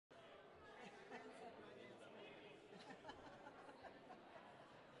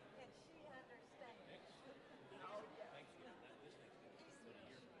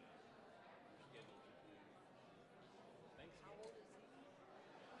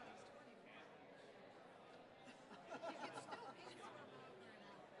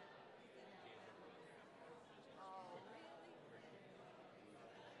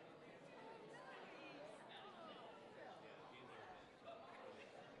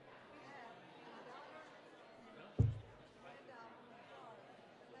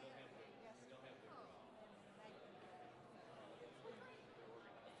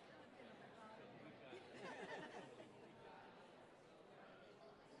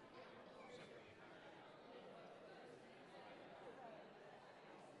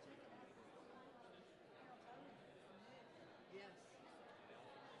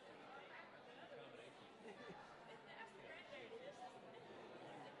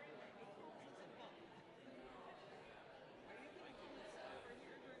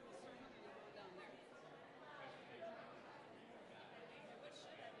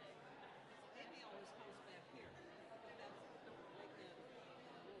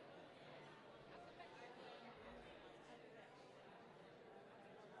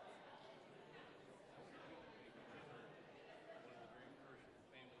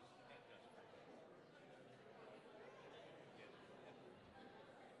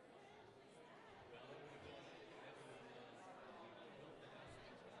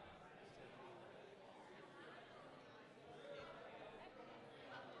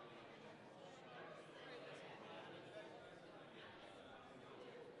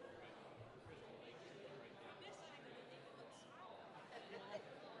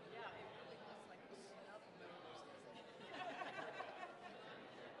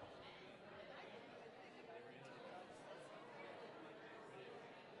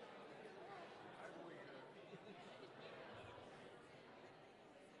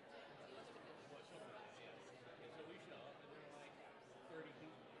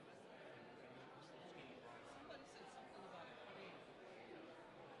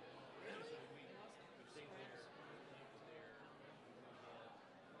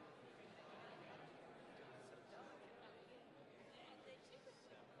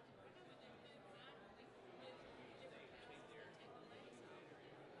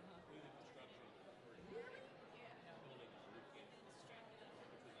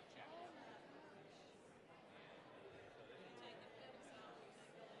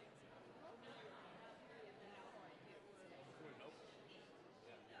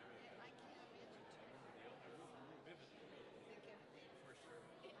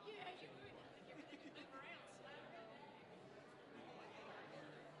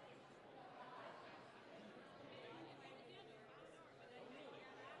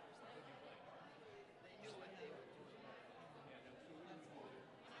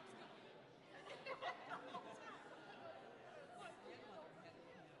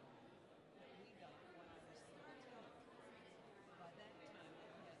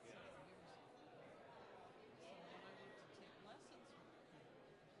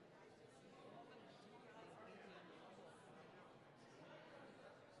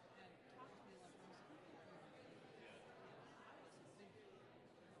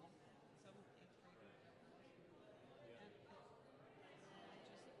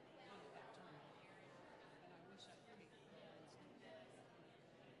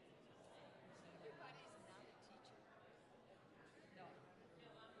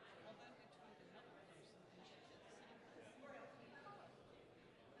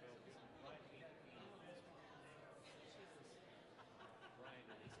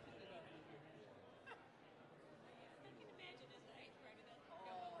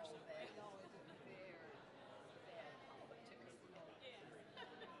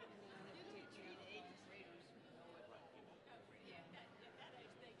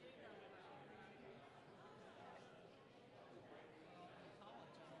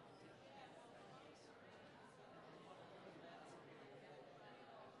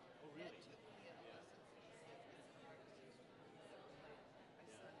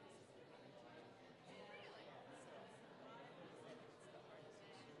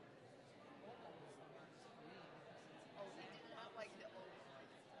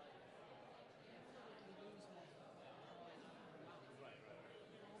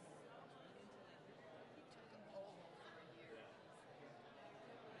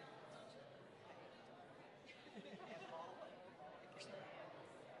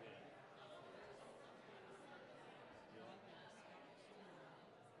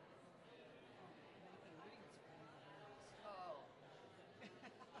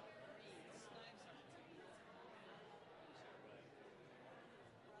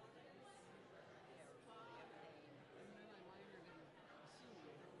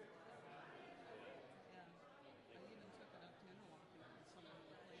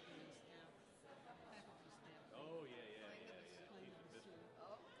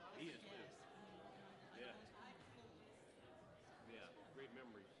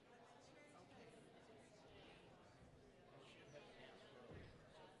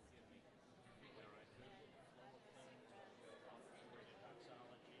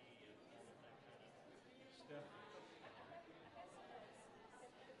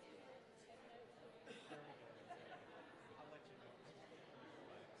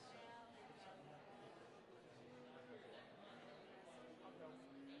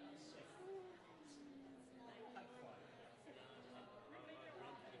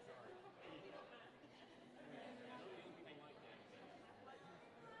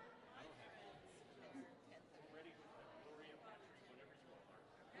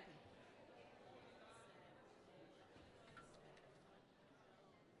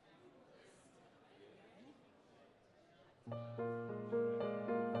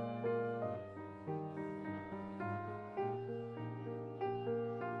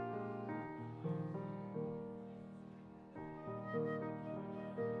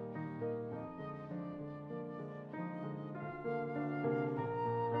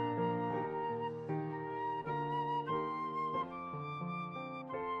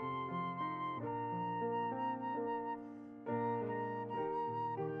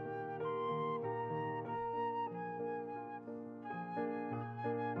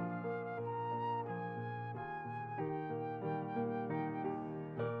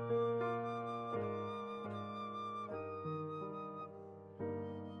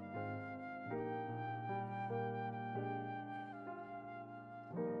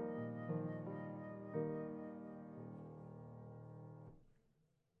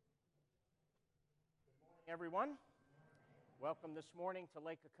Everyone, welcome this morning to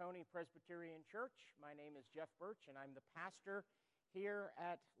Lake Oconee Presbyterian Church. My name is Jeff Birch, and I'm the pastor here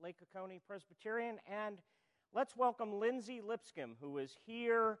at Lake Oconee Presbyterian. And let's welcome Lindsay Lipscomb, who is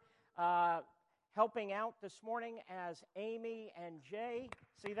here helping out this morning as Amy and Jay.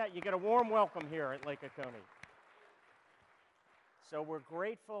 See that? You get a warm welcome here at Lake Oconee. So we're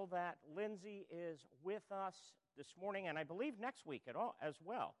grateful that Lindsay is with us this morning, and I believe next week as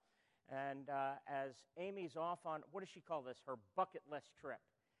well. And as Amy's off on, what does she call this? Her bucket list trip.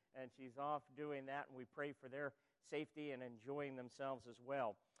 And she's off doing that, and we pray for their safety and enjoying themselves as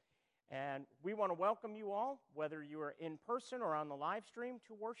well. And we want to welcome you all, whether you are in person or on the live stream,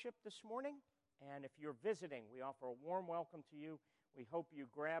 to worship this morning. And if you're visiting, we offer a warm welcome to you. We hope you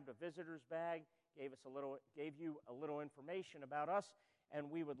grabbed a visitor's bag, gave you a little information about us, and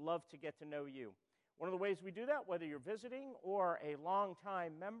we would love to get to know you. One of the ways we do that, whether you're visiting or a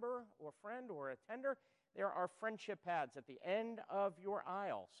longtime member or friend or attender, there are friendship pads at the end of your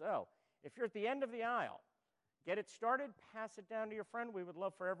aisle. So if you're at the end of the aisle, get it started, pass it down to your friend. We would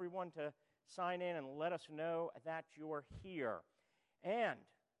love for everyone to sign in and let us know that you're here. And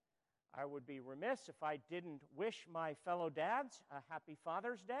I would be remiss if I didn't wish my fellow dads a happy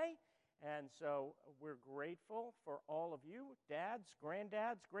Father's Day. And so we're grateful for all of you, dads,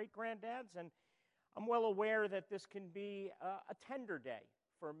 granddads, great-granddads, and I'm well aware that this can be a tender day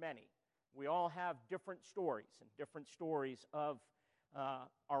for many. We all have different stories of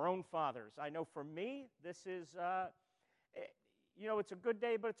our own fathers. I know for me, this is, it's a good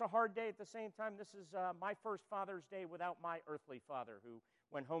day, but it's a hard day at the same time. This is my first Father's Day without my earthly father, who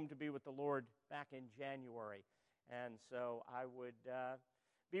went home to be with the Lord back in January. And so I would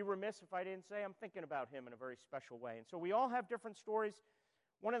be remiss if I didn't say I'm thinking about him in a very special way. And so we all have different stories.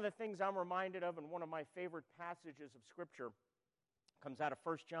 One of the things I'm reminded of, and one of my favorite passages of Scripture, comes out of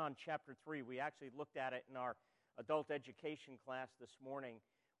 1 John chapter 3. We actually looked at it in our adult education class this morning,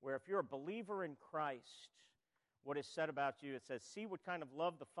 where if you're a believer in Christ, what is said about you, it says, "See what kind of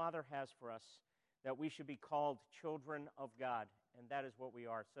love the Father has for us, that we should be called children of God." And that is what we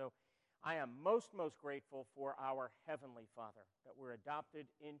are. So I am most grateful for our Heavenly Father, that we're adopted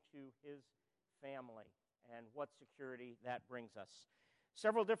into His family, and what security that brings us.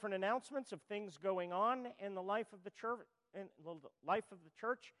 Several different announcements of things going on in the life of the church.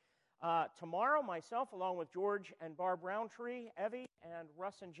 Tomorrow, myself, along with George and Barb Roundtree, Evie, and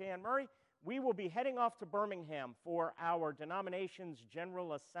Russ and Jan Murray, we will be heading off to Birmingham for our denomination's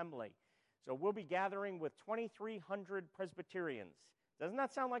General Assembly. So we'll be gathering with 2,300 Presbyterians. Doesn't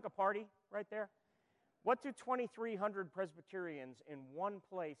that sound like a party right there? What do 2,300 Presbyterians in one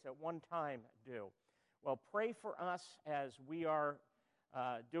place at one time do? Well, pray for us as we are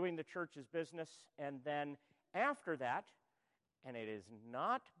doing the church's business, and then after that, and it is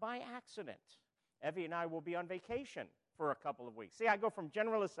not by accident, Evie and I will be on vacation for a couple of weeks. See, I go from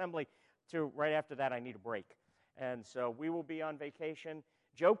General Assembly to right after that I need a break, and so we will be on vacation.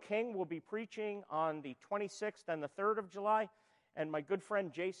 Joe King will be preaching on the 26th and the 3rd of July, and my good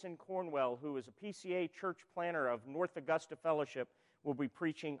friend Jason Cornwell, who is a PCA church planner of North Augusta Fellowship, will be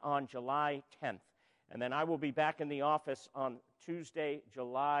preaching on July 10th. And then I will be back in the office on Tuesday,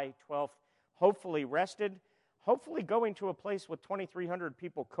 July 12th, hopefully rested, hopefully going to a place with 2,300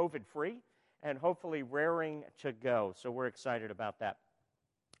 people COVID-free, and hopefully raring to go. So we're excited about that.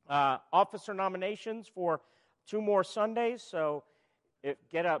 Officer nominations for 2 more Sundays, so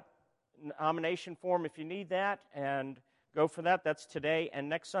get a nomination form if you need that, and go for that. That's today and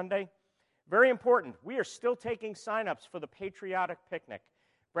next Sunday. Very important, we are still taking sign-ups for the Patriotic Picnic.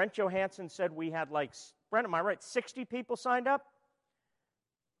 Brent Johansson said we had Brent, am I right, 60 people signed up?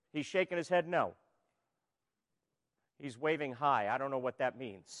 He's shaking his head no. He's waving hi. I don't know what that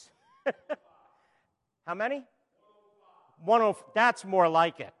means. How many? 105. That's more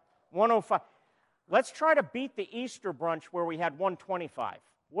like it. 105. Let's try to beat the Easter brunch where we had 125.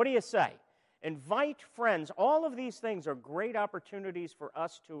 What do you say? Invite friends. All of these things are great opportunities for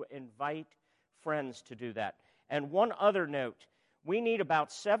us to invite friends to do that. And one other note, we need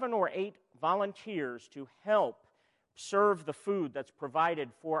about 7 or 8 volunteers to help serve the food that's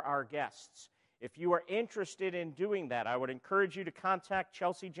provided for our guests. If you are interested in doing that, I would encourage you to contact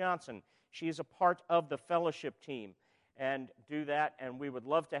Chelsea Johnson. She is a part of the fellowship team, and do that, and we would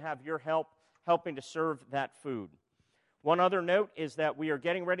love to have your help helping to serve that food. One other note is that we are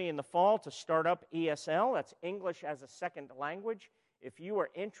getting ready in the fall to start up ESL. That's English as a Second Language. If you are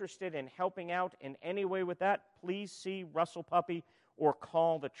interested in helping out in any way with that, please see Russell Puppy or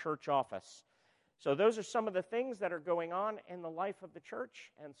call the church office. So those are some of the things that are going on in the life of the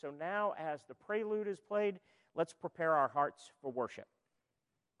church. And so now, as the prelude is played, let's prepare our hearts for worship.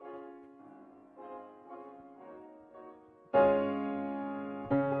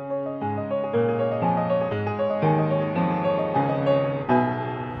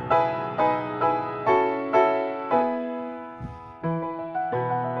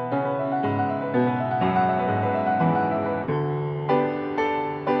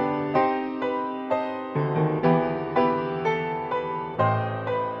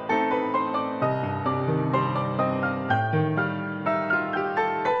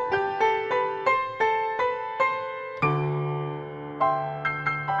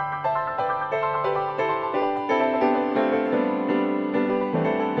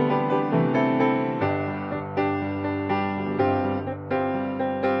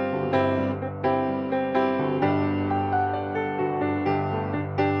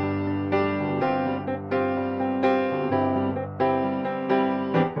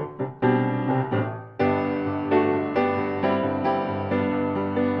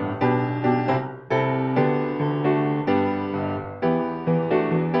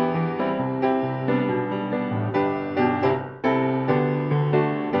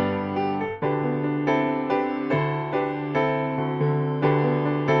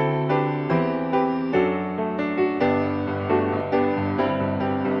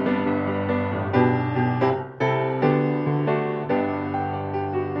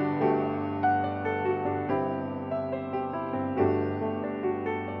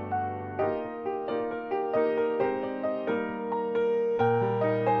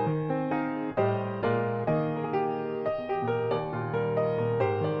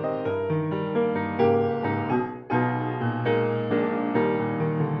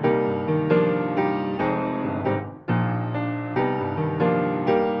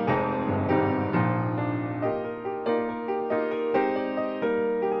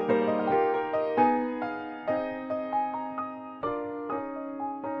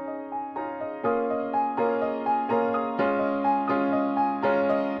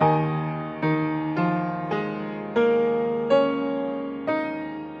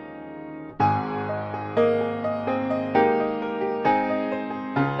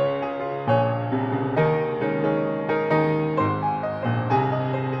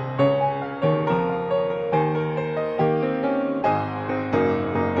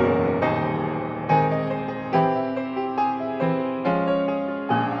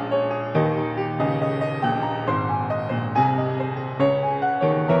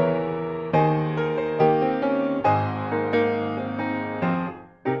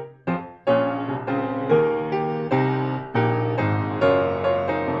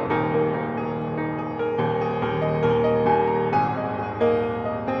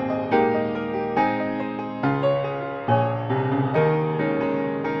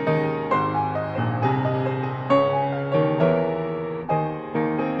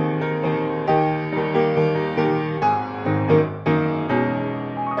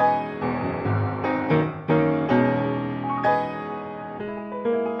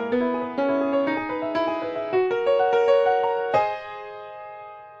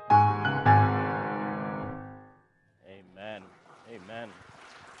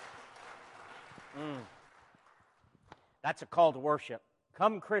 That's a call to worship.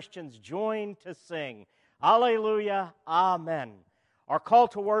 Come, Christians, join to sing. Alleluia, amen. Our call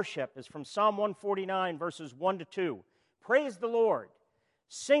to worship is from Psalm 149, verses 1 to 2. Praise the Lord.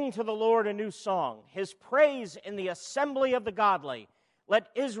 Sing to the Lord a new song, his praise in the assembly of the godly. Let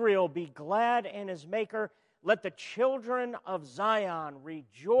Israel be glad in his Maker. Let the children of Zion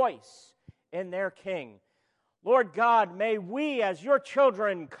rejoice in their King. Lord God, may we as your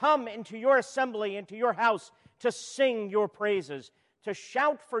children come into your assembly, into your house, to sing your praises, to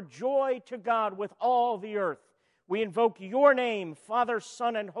shout for joy to God with all the earth. We invoke your name, Father,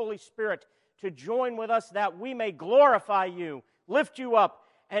 Son, and Holy Spirit, to join with us that we may glorify you, lift you up,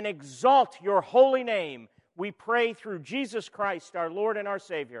 and exalt your holy name. We pray through Jesus Christ, our Lord and our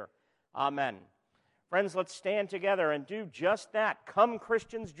Savior. Amen. Friends, let's stand together and do just that. Come,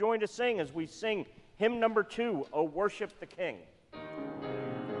 Christians, join to sing as we sing hymn number 2, O Worship the King.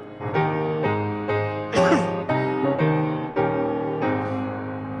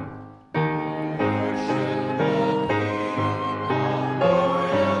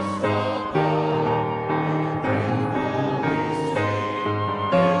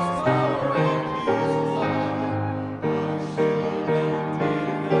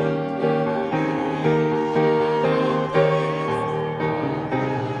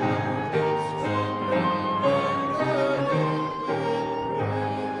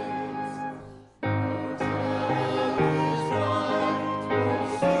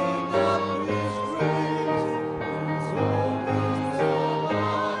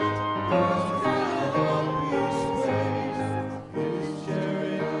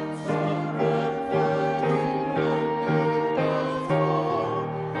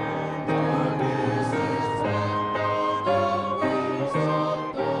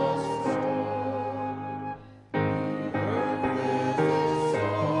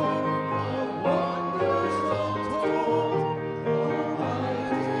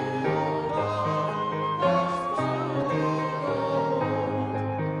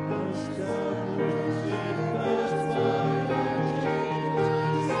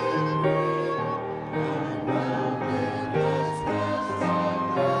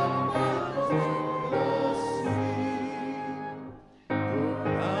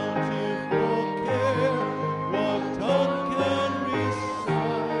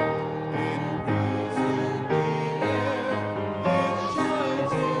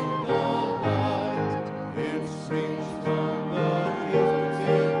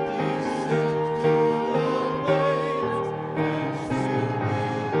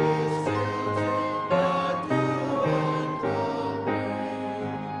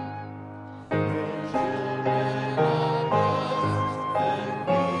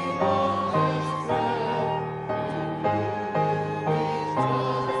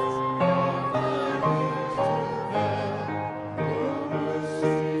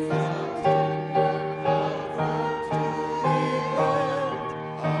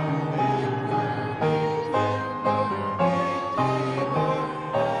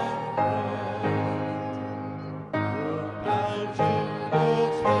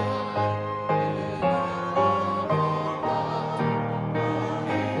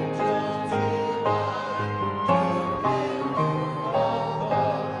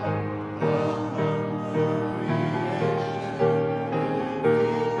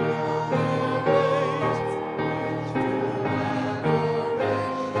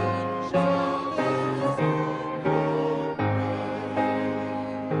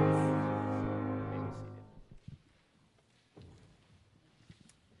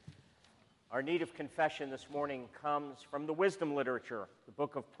 Our need of confession this morning comes from the wisdom literature, the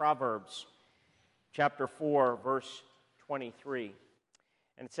book of Proverbs, chapter 4, verse 23.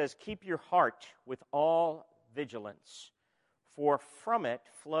 And it says, "Keep your heart with all vigilance, for from it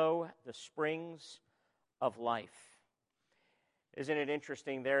flow the springs of life." Isn't it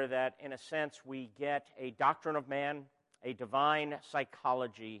interesting there that, in a sense, we get a doctrine of man, a divine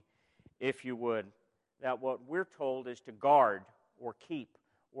psychology, if you would, that what we're told is to guard or keep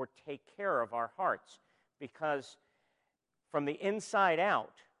or take care of our hearts, because from the inside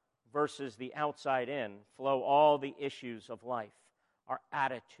out versus the outside in flow all the issues of life, our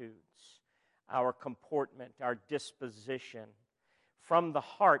attitudes, our comportment, our disposition. From the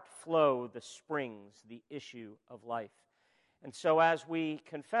heart flow the springs, the issue of life. And so as we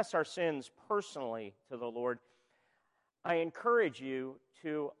confess our sins personally to the Lord, I encourage you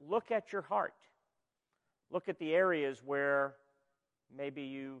to look at your heart. Look at the areas where maybe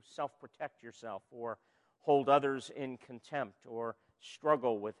you self-protect yourself or hold others in contempt or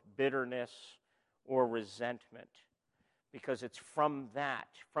struggle with bitterness or resentment, because it's from that,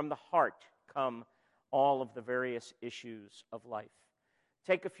 from the heart, come all of the various issues of life.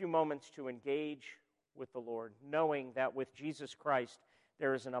 Take a few moments to engage with the Lord, knowing that with Jesus Christ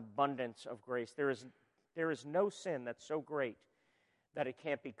there is an abundance of grace. There is no sin that's so great that it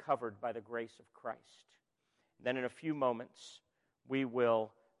can't be covered by the grace of Christ. Then in a few moments, we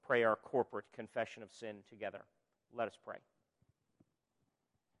will pray our corporate confession of sin together. Let us pray.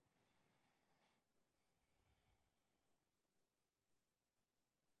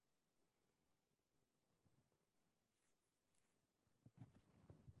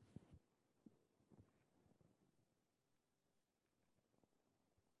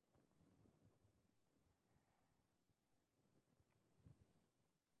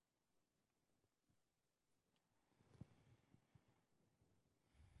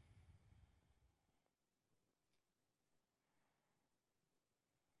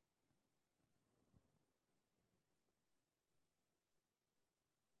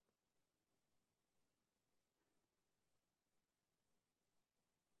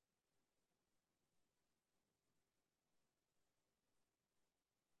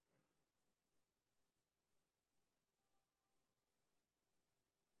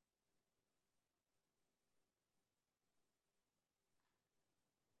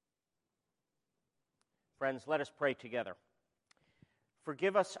 Friends, let us pray together.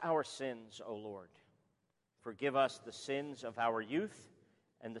 Forgive us our sins, O Lord. Forgive us the sins of our youth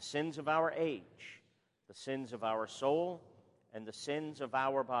and the sins of our age, the sins of our soul and the sins of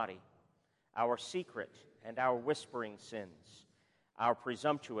our body, our secret and our whispering sins, our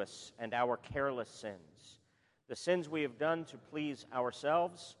presumptuous and our careless sins, the sins we have done to please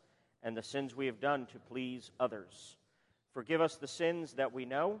ourselves and the sins we have done to please others. Forgive us the sins that we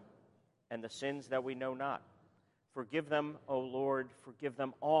know and the sins that we know not. Forgive them, O Lord, forgive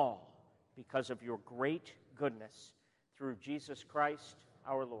them all because of your great goodness through Jesus Christ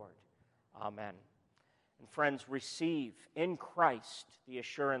our Lord. Amen. And friends, receive in Christ the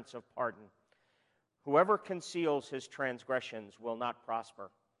assurance of pardon. Whoever conceals his transgressions will not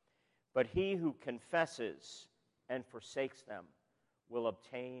prosper, but he who confesses and forsakes them will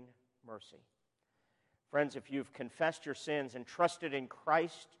obtain mercy. Friends, if you've confessed your sins and trusted in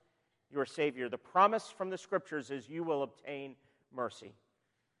Christ, your Savior, the promise from the Scriptures is you will obtain mercy.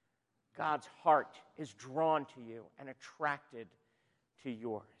 God's heart is drawn to you and attracted to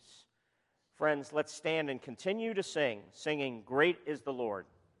yours. Friends, let's stand and continue to sing, singing, "Great is the Lord."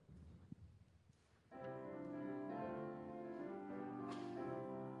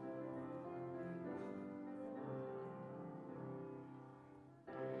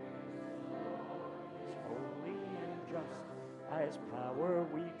 His power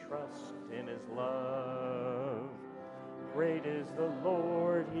we trust in his love. Great is the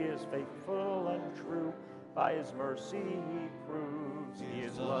Lord, he is faithful and true. By his mercy he proves he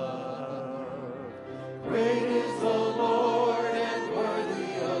is love. Great is the Lord and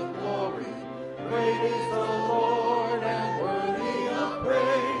worthy of glory. Great is the Lord and worthy of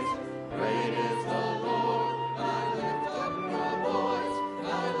praise. Great is the Lord. I lift up your voice.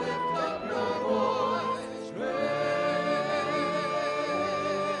 I lift up your voice. Great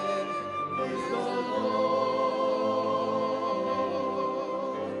is the Lord.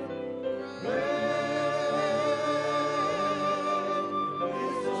 Great is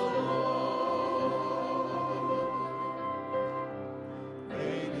the Lord.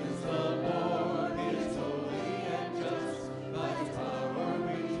 Great is the Lord, he is holy and just. By his power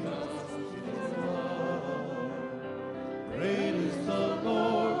we trust in his love. Great is the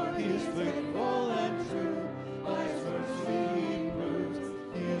Lord, he is faithful and true. By his mercy he proves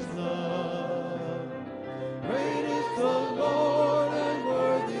his love. Great is the Lord and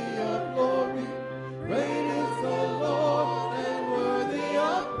worthy of glory. Great is the Lord and worthy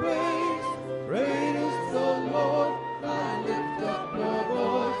of praise. Great is the Lord. Now lift up your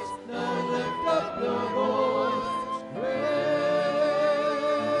voice. Now lift up your voice. Great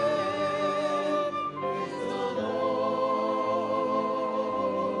is the Lord.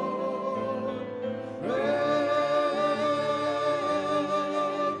 Great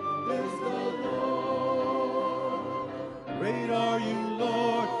is the Lord. Great are you,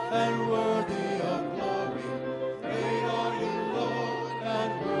 Lord, and worthy of glory. Great are you, Lord,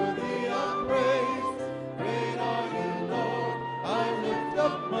 and worthy of praise. Great are you, Lord. I lift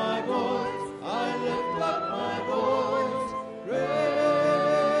up my voice. I lift up my voice. Great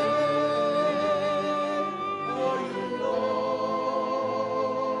are you, Lord.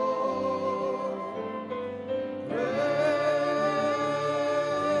 Great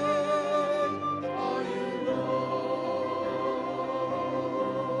are you, Lord.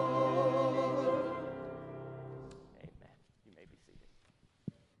 Amen. You may be seated.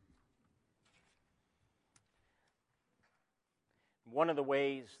 One of the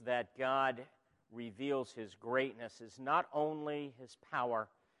ways that God reveals his greatness is not only his power,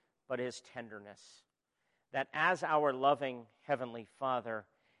 but his tenderness. That as our loving Heavenly Father,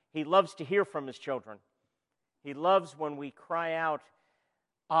 he loves to hear from his children. He loves when we cry out,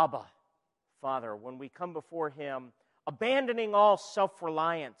 "Abba, Father," when we come before him, abandoning all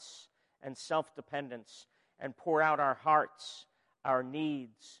self-reliance and self-dependence, and pour out our hearts, our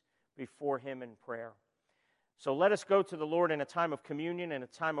needs before him in prayer. So let us go to the Lord in a time of communion and a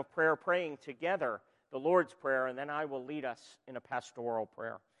time of prayer, praying together the Lord's Prayer, and then I will lead us in a pastoral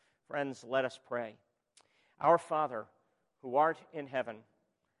prayer. Friends, let us pray. Our Father, who art in heaven,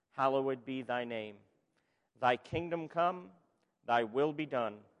 hallowed be thy name. Thy kingdom come, thy will be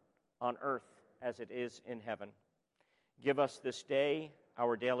done, on earth as it is in heaven. Give us this day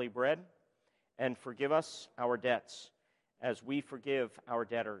our daily bread, and forgive us our debts, as we forgive our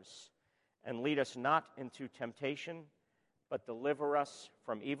debtors. And lead us not into temptation, but deliver us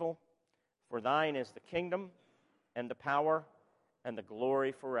from evil. For thine is the kingdom, and the power, and the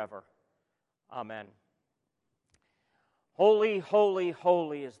glory forever. Amen. Holy, holy,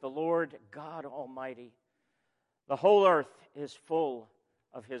 holy is the Lord God Almighty. The whole earth is full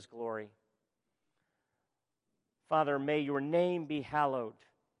of his glory. Father, may your name be hallowed.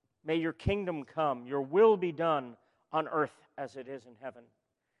 May your kingdom come, your will be done on earth as it is in heaven.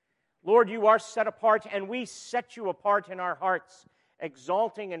 Lord, you are set apart, and we set you apart in our hearts,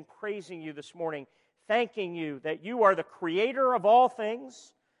 exalting and praising you this morning, thanking you that you are the creator of all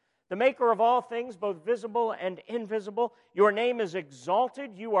things, the maker of all things, both visible and invisible. Your name is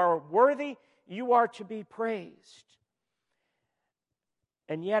exalted. You are worthy. You are to be praised.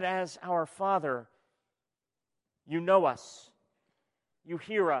 And yet, as our Father, you know us. You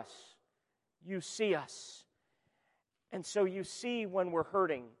hear us. You see us. And so you see when we're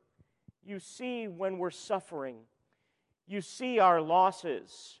hurting. You see when we're suffering. You see our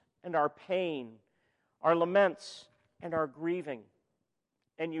losses and our pain, our laments and our grieving.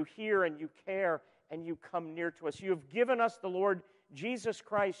 And you hear and you care and you come near to us. You have given us the Lord Jesus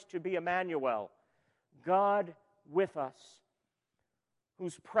Christ to be Emmanuel, God with us,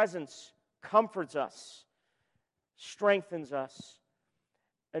 whose presence comforts us, strengthens us,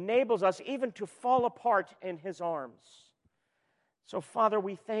 enables us even to fall apart in His arms. So, Father,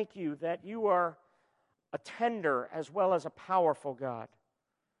 we thank you that you are a tender as well as a powerful God,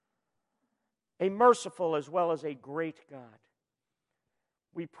 a merciful as well as a great God.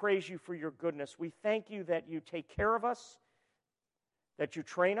 We praise you for your goodness. We thank you that you take care of us, that you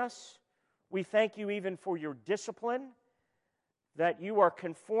train us. We thank you even for your discipline, that you are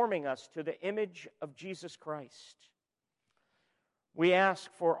conforming us to the image of Jesus Christ. We ask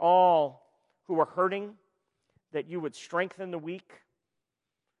for all who are hurting, that you would strengthen the weak,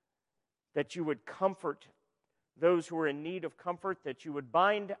 that you would comfort those who are in need of comfort, that you would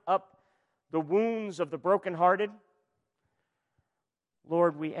bind up the wounds of the brokenhearted.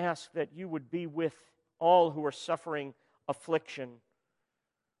 Lord, we ask that you would be with all who are suffering affliction.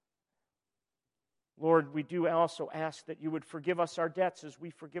 Lord, we do also ask that you would forgive us our debts as we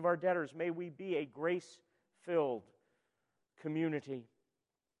forgive our debtors. May we be a grace-filled community.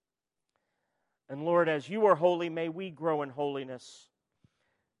 And Lord, as you are holy, may we grow in holiness,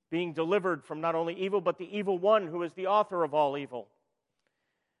 being delivered from not only evil, but the evil one who is the author of all evil.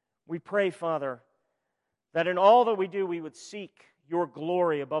 We pray, Father, that in all that we do, we would seek your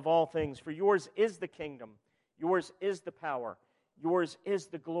glory above all things. For yours is the kingdom, yours is the power, yours is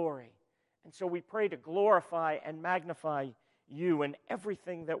the glory. And so we pray to glorify and magnify you in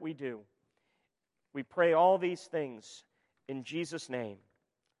everything that we do. We pray all these things in Jesus' name.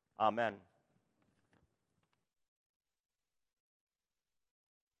 Amen.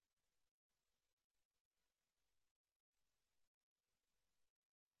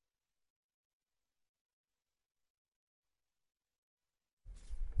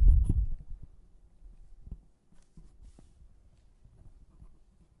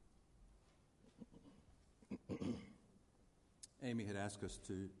 Amy had asked us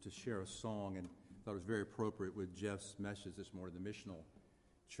to share a song, and thought it was very appropriate with Jeff's message this morning, the Missional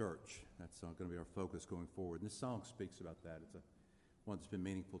Church. That's going to be our focus going forward. And this song speaks about that. It's one that's been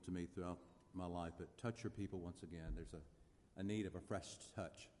meaningful to me throughout my life. But touch your people once again. There's a need of a fresh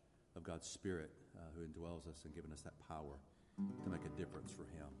touch of God's Spirit who indwells us and given us that power to make a difference for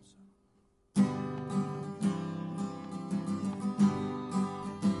Him.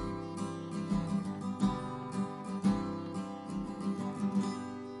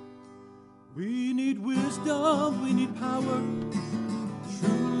 We need wisdom, we need power,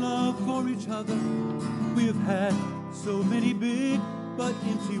 true love for each other. We have had so many big but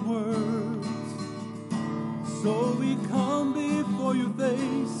empty words. So we come before your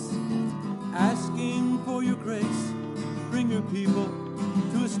face, asking for your grace. Bring your people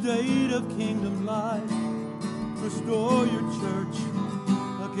to a state of kingdom life. Restore your church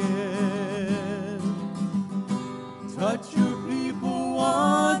again. Touch your people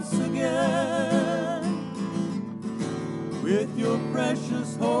once again with your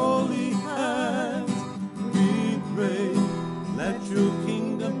precious holy hands. We pray, let your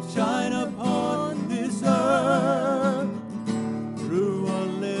kingdom shine upon this earth through a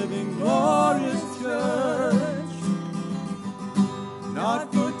living, glorious church,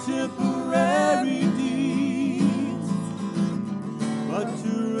 not for temporary deeds, but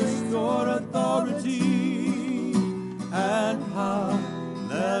to restore authority and power.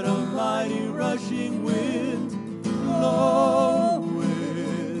 Let a mighty rushing wind blow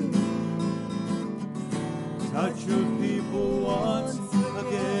with. Touch your people once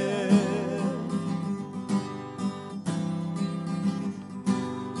again.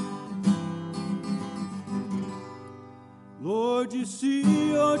 Lord, you see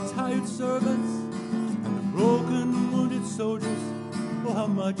your tired servants and the broken, wounded soldiers. Oh, how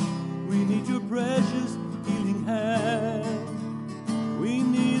much we need your precious healing hand. We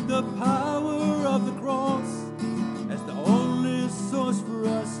need the power of the cross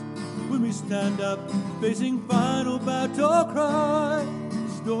we stand up, facing final battle cry,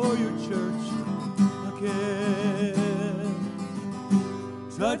 restore your church again.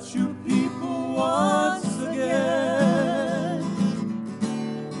 Touch your people once again.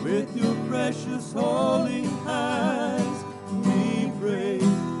 With your precious holy hands, we pray,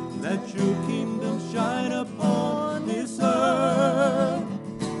 let your kingdom shine upon this earth,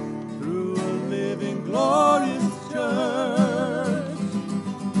 through a living, glorious church,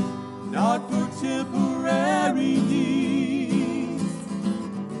 not for temporary needs,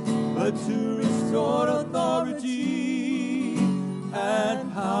 but to restore authority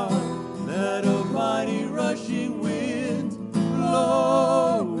and power. Let a mighty rushing wind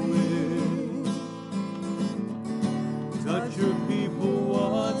blow in. Touch your people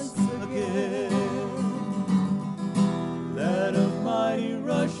once again. Let a mighty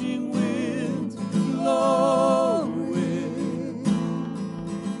rushing wind blow in.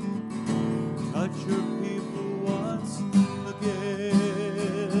 Touch your people once again.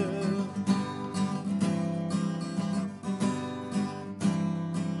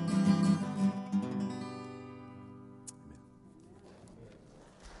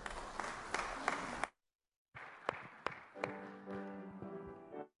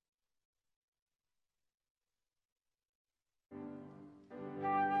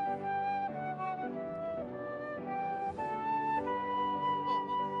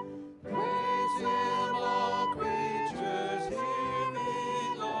 Praise Him, all creatures here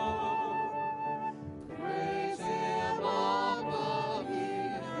below. Praise Him, all the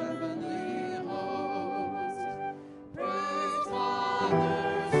heavenly hosts. Praise Father,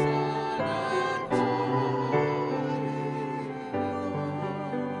 Son, and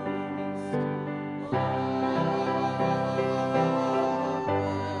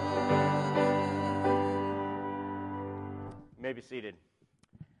You may be seated.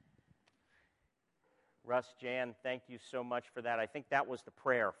 Russ, Jan, thank you so much for that. I think that was the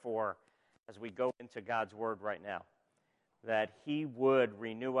prayer for as we go into God's Word right now, that He would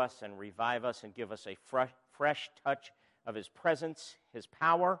renew us and revive us and give us a fresh touch of His presence, His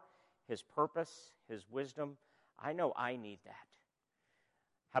power, His purpose, His wisdom. I know I need that.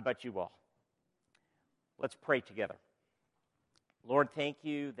 How about you all? Let's pray together. Lord, thank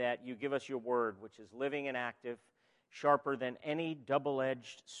you that you give us your Word, which is living and active, sharper than any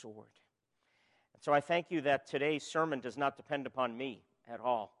double-edged sword. And so I thank you that today's sermon does not depend upon me at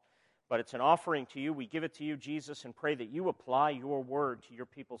all, but it's an offering to you. We give it to you, Jesus, and pray that you apply your word to your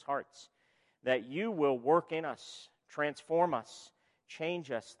people's hearts, that you will work in us, transform us,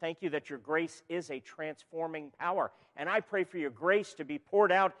 change us. Thank you that your grace is a transforming power. And I pray for your grace to be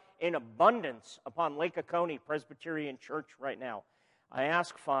poured out in abundance upon Lake Oconee Presbyterian Church right now. I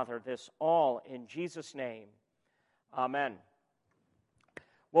ask, Father, this all in Jesus' name. Amen.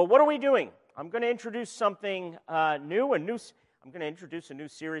 Well, what are we doing? I'm going to introduce something new. I'm going to introduce a new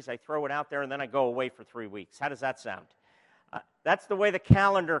series. I throw it out there, and then I go away for 3 weeks. How does that sound? That's the way the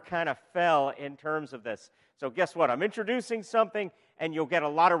calendar kind of fell in terms of this. So guess what? I'm introducing something, and you'll get a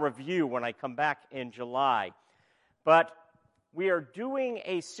lot of review when I come back in July. But we are doing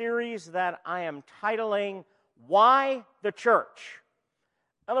a series that I am titling, Why the Church?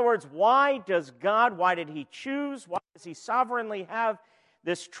 In other words, why did He choose, why does He sovereignly have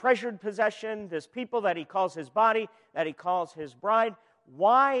this treasured possession, this people that He calls His body, that He calls His bride?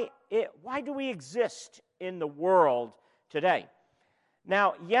 Why do we exist in the world today?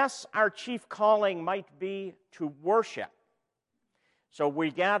 Now, yes, our chief calling might be to worship. So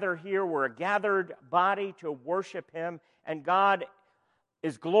we gather here, we're a gathered body to worship Him, and God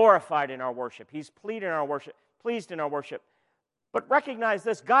is glorified in our worship. He's pleased in our worship. But recognize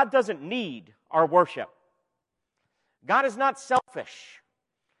this, God doesn't need our worship. God is not selfish.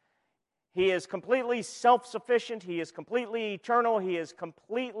 He is completely self-sufficient. He is completely eternal. He is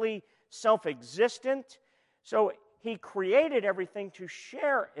completely self-existent. So He created everything to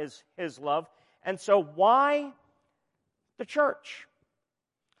share His love. And so why the church?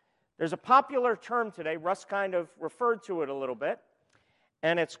 There's a popular term today, Russ kind of referred to it a little bit,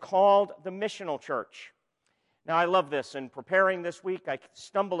 and it's called the missional church. Now, I love this. In preparing this week, I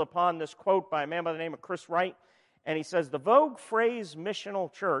stumbled upon this quote by a man by the name of Chris Wright, and he says, the vogue phrase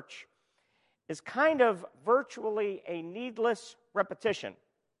missional church is kind of virtually a needless repetition.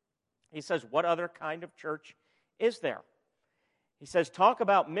 He says, what other kind of church is there? He says, talk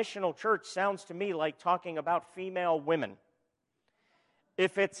about missional church sounds to me like talking about female women.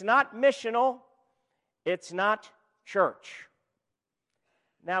 If it's not missional, it's not church.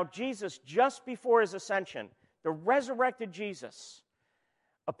 Now, Jesus, just before His ascension, the resurrected Jesus,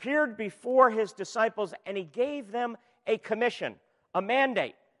 appeared before His disciples, and He gave them a commission, a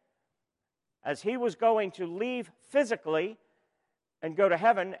mandate. as he was going to leave physically and go to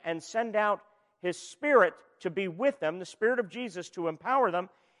heaven and send out his Spirit to be with them, the Spirit of Jesus to empower them,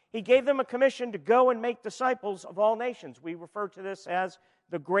 he gave them a commission to go and make disciples of all nations. We refer to this as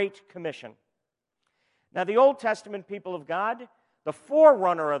the Great Commission. Now, the Old Testament people of God, the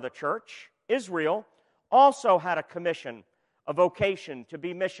forerunner of the church, Israel, also had a commission, a vocation to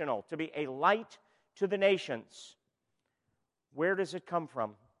be missional, to be a light to the nations. Where does it come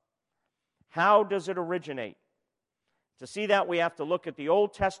from? How does it originate? To see that, we have to look at the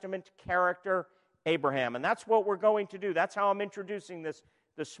Old Testament character, Abraham. And that's what we're going to do. That's how I'm introducing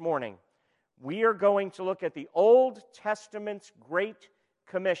this morning. We are going to look at the Old Testament's Great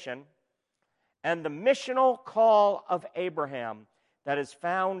Commission and the missional call of Abraham that is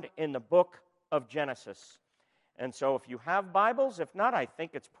found in the book of Genesis. And so if you have Bibles, if not, I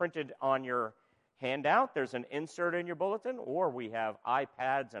think it's printed on your handout. There's an insert in your bulletin, or we have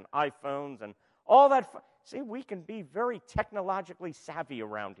iPads and iPhones and all that. See, we can be very technologically savvy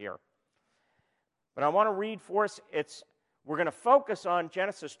around here. But I want to read for us. We're going to focus on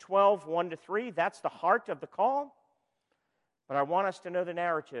Genesis 12, 1-3. That's the heart of the call. But I want us to know the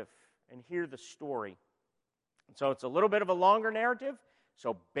narrative and hear the story. And so it's a little bit of a longer narrative,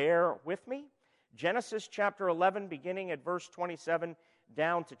 so bear with me. Genesis chapter 11, beginning at verse 27,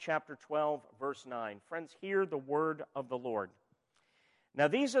 down to chapter 12, verse 9. Friends, hear the word of the Lord. Now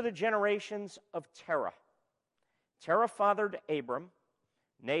these are the generations of Terah. Terah fathered Abram,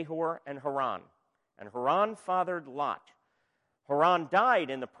 Nahor, and Haran. And Haran fathered Lot. Haran died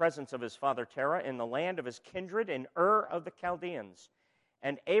in the presence of his father Terah in the land of his kindred in Ur of the Chaldeans.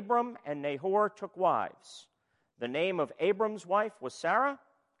 And Abram and Nahor took wives. The name of Abram's wife was Sarah,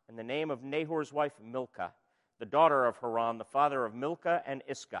 and the name of Nahor's wife Milcah, the daughter of Haran, the father of Milcah and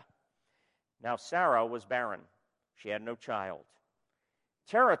Iscah. Now Sarah was barren. She had no child.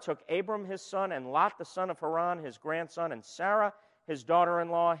 Terah took Abram his son, and Lot the son of Haran his grandson, and Sarah his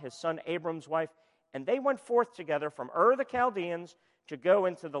daughter-in-law, his son Abram's wife, and they went forth together from Ur the Chaldeans to go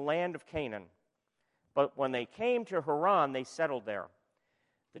into the land of Canaan. But when they came to Haran, they settled there.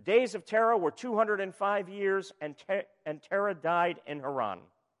 The days of Terah were 205 years, and Terah died in Haran.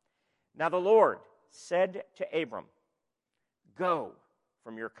 Now the Lord said to Abram, "Go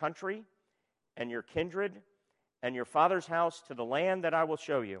from your country and your kindred and your father's house to the land that I will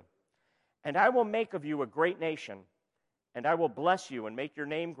show you. And I will make of you a great nation, and I will bless you and make your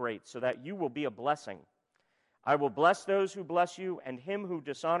name great, so that you will be a blessing. I will bless those who bless you, and him who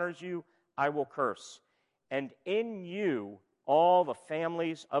dishonors you I will curse. And in you all the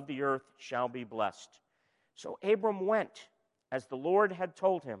families of the earth shall be blessed." So Abram went, as the Lord had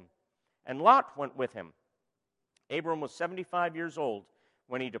told him, and Lot went with him. Abram was 75 years old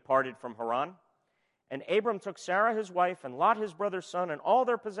when he departed from Haran. And Abram took Sarah his wife, and Lot his brother's son, and all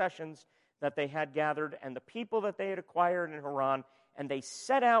their possessions that they had gathered, and the people that they had acquired in Haran, and they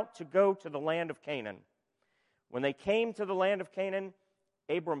set out to go to the land of Canaan. When they came to the land of Canaan,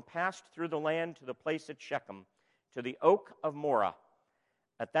 Abram passed through the land to the place at Shechem, to the oak of Moreh.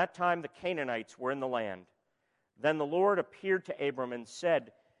 At that time the Canaanites were in the land. Then the Lord appeared to Abram and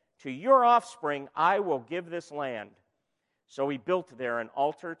said, "To your offspring I will give this land." So he built there an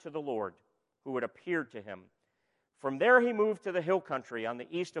altar to the Lord, who had appeared to him. From there he moved to the hill country on the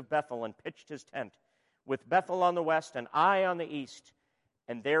east of Bethel and pitched his tent, with Bethel on the west and Ai on the east.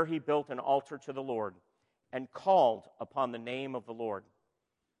 And there he built an altar to the Lord and called upon the name of the Lord.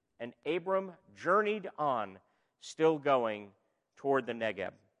 And Abram journeyed on, still going toward the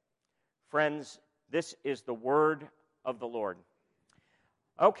Negeb. Friends, this is the word of the Lord.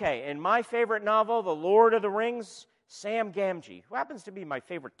 Okay, in my favorite novel, The Lord of the Rings, Sam Gamgee, who happens to be my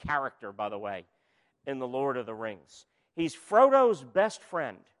favorite character, by the way, in The Lord of the Rings. He's Frodo's best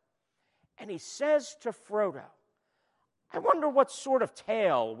friend. And he says to Frodo, "I wonder what sort of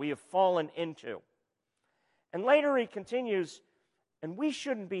tale we have fallen into." And later he continues, "And we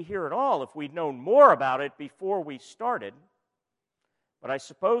shouldn't be here at all if we'd known more about it before we started." But I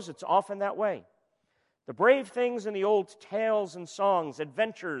suppose it's often that way. The brave things in the old tales and songs,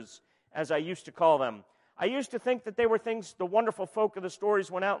 adventures, as I used to call them, I used to think that they were things the wonderful folk of the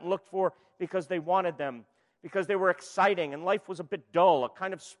stories went out and looked for because they wanted them, because they were exciting, and life was a bit dull, a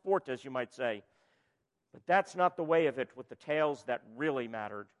kind of sport, as you might say. But that's not the way of it with the tales that really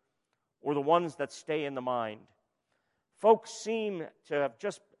mattered, or the ones that stay in the mind. Folks seem to have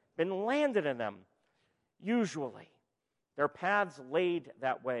just been landed in them, usually. Their paths laid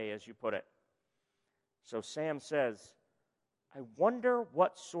that way, as you put it. So Sam says, "I wonder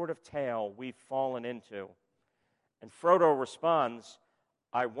what sort of tale we've fallen into." And Frodo responds,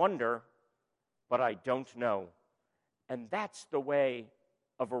 "I wonder, but I don't know." And that's the way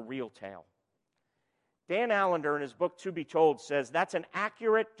of a real tale. Dan Allender, in his book To Be Told, says that's an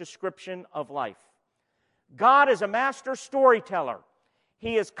accurate description of life. God is a master storyteller.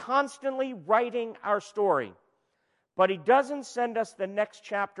 He is constantly writing our story. But He doesn't send us the next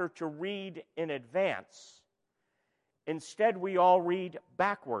chapter to read in advance. Instead, we all read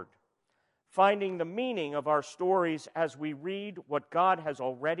backward, finding the meaning of our stories as we read what God has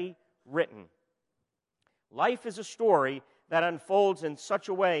already written. Life is a story that unfolds in such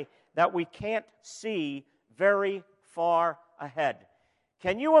a way that we can't see very far ahead.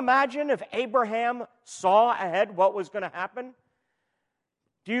 Can you imagine if Abraham saw ahead what was going to happen?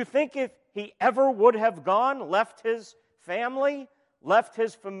 Do you think if he ever would have gone, left his family, left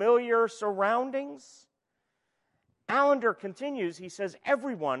his familiar surroundings? Allender continues, he says,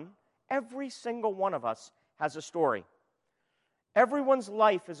 every single one of us has a story. Everyone's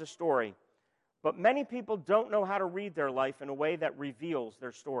life is a story, but many people don't know how to read their life in a way that reveals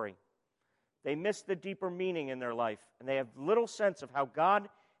their story. They miss the deeper meaning in their life, and they have little sense of how God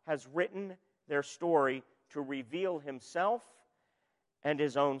has written their story to reveal Himself and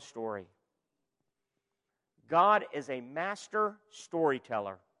His own story. God is a master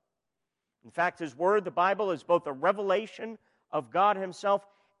storyteller. In fact, His Word, the Bible, is both a revelation of God Himself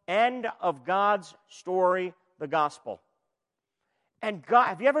and of God's story, the gospel. And God,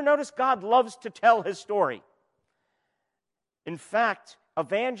 have you ever noticed God loves to tell His story? In fact,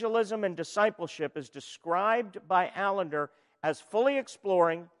 evangelism and discipleship is described by Allender as fully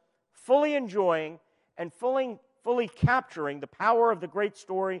exploring, fully enjoying, and fully capturing the power of the great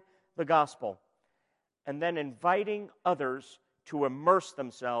story, the gospel, and then inviting others to immerse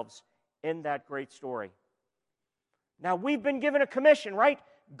themselves in that great story. Now, we've been given a commission, right?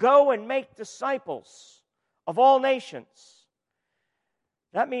 Go and make disciples of all nations.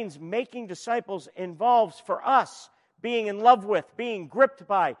 That means making disciples involves for us being in love with, being gripped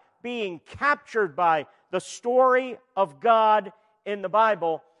by, being captured by the story of God in the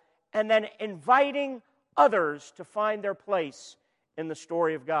Bible, and then inviting others to find their place in the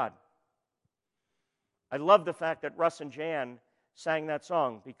story of God. I love the fact that Russ and Jan sang that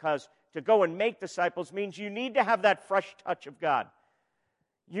song, because to go and make disciples means you need to have that fresh touch of God.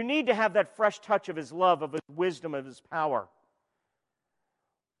 You need to have that fresh touch of His love, of His wisdom, of His power.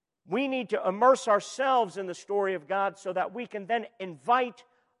 We need to immerse ourselves in the story of God so that we can then invite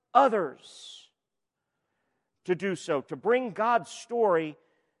others to do so, to bring God's story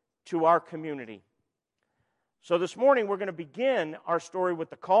to our community. So this morning we're going to begin our story with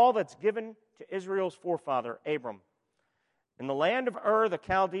the call that's given to Israel's forefather, Abram. In the land of Ur, the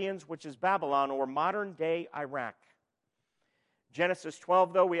Chaldeans, which is Babylon, or modern-day Iraq. Genesis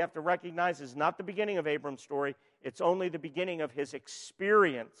 12, though, we have to recognize is not the beginning of Abram's story. It's only the beginning of his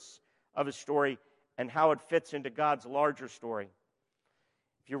experience of his story and how it fits into God's larger story.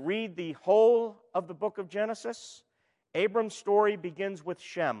 If you read the whole of the book of Genesis, Abram's story begins with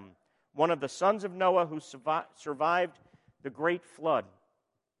Shem, one of the sons of Noah who survived the great flood.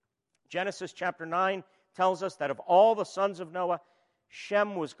 Genesis chapter 9 tells us that of all the sons of Noah,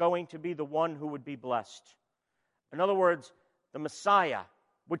 Shem was going to be the one who would be blessed. In other words, the Messiah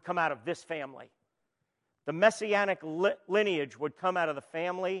would come out of this family. The messianic lineage would come out of the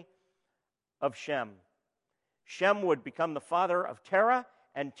family of Shem. Shem would become the father of Terah,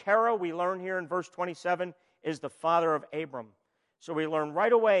 and Terah, we learn here in verse 27, is the father of Abram. So we learn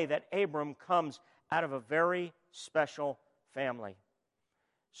right away that Abram comes out of a very special family.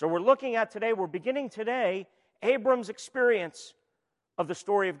 So we're beginning today, Abram's experience of the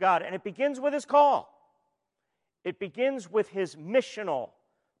story of God, and it begins with his call. It begins with his missional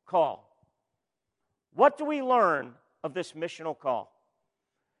call. What do we learn of this missional call?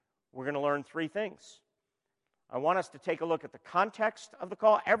 We're going to learn three things. I want us to take a look at the context of the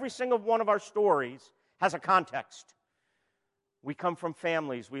call. Every single one of our stories has a context. We come from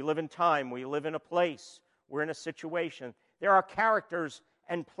families. We live in time. We live in a place. We're in a situation. There are characters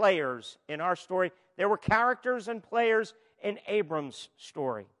and players in our story. There were characters and players in Abram's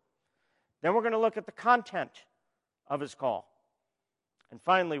story. Then we're going to look at the content of his call. And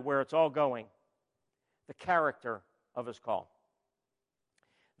finally, where it's all going, the character of his call.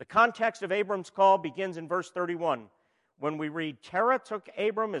 The context of Abram's call begins in verse 31, when we read, Terah took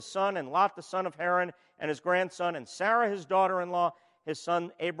Abram his son, and Lot the son of Haran, and his grandson, and Sarah his daughter-in-law, his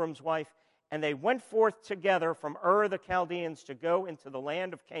son Abram's wife, and they went forth together from Ur the Chaldeans to go into the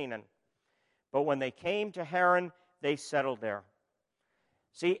land of Canaan. But when they came to Haran, they settled there.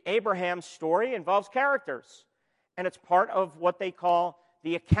 See, Abraham's story involves characters, and it's part of what they call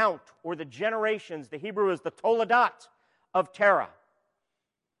the account or the generations. The Hebrew is the Toledot of Terah.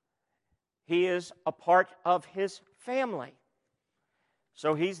 He is a part of his family.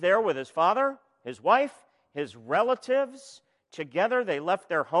 So he's there with his father, his wife, his relatives. Together they left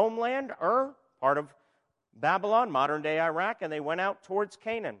their homeland, part of Babylon, modern-day Iraq, and they went out towards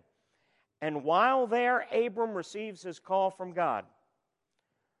Canaan. And while there, Abram receives his call from God.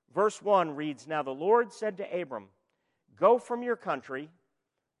 Verse 1 reads, "Now the Lord said to Abram, go from your country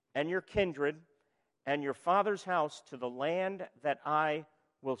and your kindred and your father's house to the land that I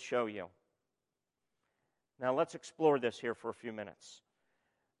will show you." Now let's explore this here for a few minutes.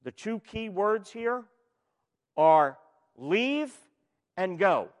 The two key words here are leave and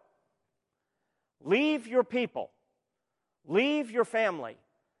go. Leave your people. Leave your family.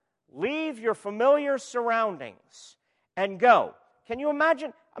 Leave your familiar surroundings and go. Can you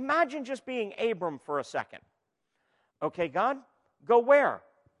imagine? Imagine just being Abram for a second. Okay, God, go where?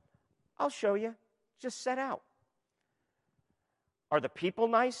 I'll show you. Just set out. Are the people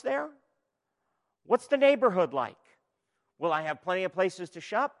nice there? What's the neighborhood like? Will I have plenty of places to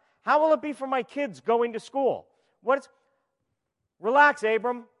shop? How will it be for my kids going to school? Relax,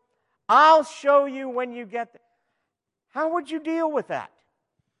 Abram. I'll show you when you get there. How would you deal with that?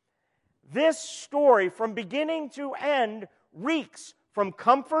 This story, from beginning to end, reeks from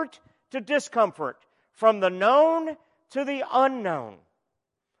comfort to discomfort, from the known to the unknown.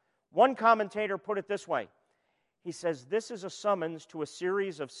 One commentator put it this way. He says, this is a summons to a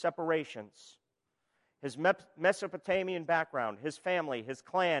series of separations. His Mesopotamian background, his family, his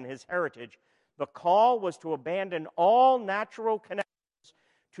clan, his heritage. The call was to abandon all natural connections,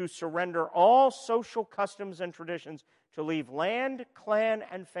 to surrender all social customs and traditions, to leave land, clan,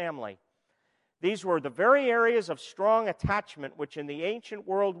 and family. These were the very areas of strong attachment which in the ancient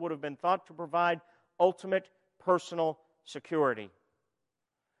world would have been thought to provide ultimate personal security.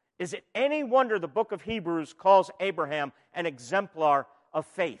 Is it any wonder the book of Hebrews calls Abraham an exemplar of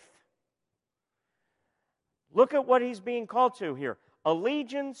faith? Look at what he's being called to here.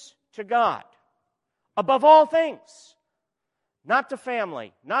 Allegiance to God, above all things. Not to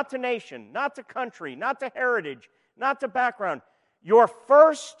family, not to nation, not to country, not to heritage, not to background. Your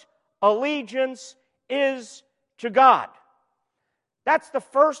first allegiance is to God. That's the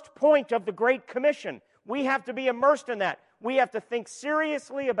first point of the Great Commission. We have to be immersed in that. We have to think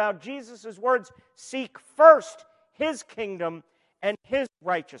seriously about Jesus' words, seek first his kingdom and his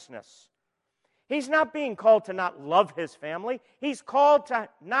righteousness. He's not being called to not love his family. He's called to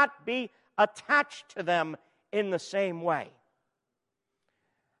not be attached to them in the same way.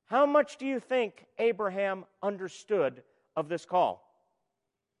 How much do you think Abraham understood of this call?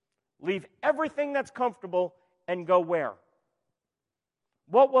 Leave everything that's comfortable and go where?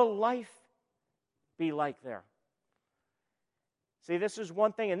 What will life be like there? See, this is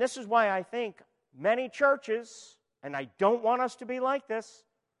one thing, and this is why I think many churches, and I don't want us to be like this,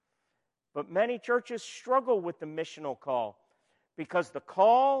 but many churches struggle with the missional call because the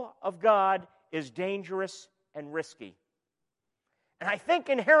call of God is dangerous and risky. And I think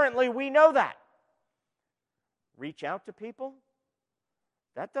inherently we know that. Reach out to people?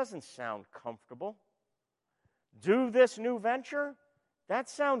 That doesn't sound comfortable. Do this new venture? That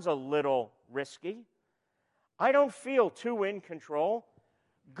sounds a little risky. I don't feel too in control.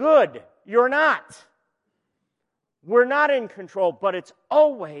 Good, you're not. We're not in control, but it's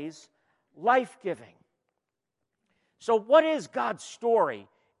always life-giving. So what is God's story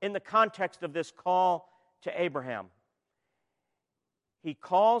in the context of this call to Abraham? He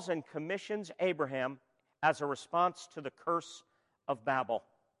calls and commissions Abraham as a response to the curse of Babel.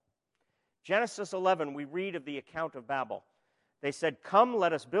 Genesis 11, we read of the account of Babel. They said, "Come,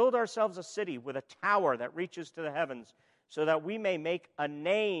 let us build ourselves a city with a tower that reaches to the heavens, so that we may make a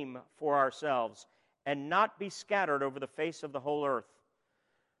name for ourselves and not be scattered over the face of the whole earth."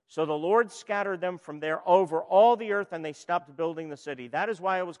 So the Lord scattered them from there over all the earth, and they stopped building the city. That is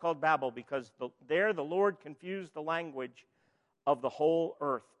why it was called Babel, because there the Lord confused the language of the whole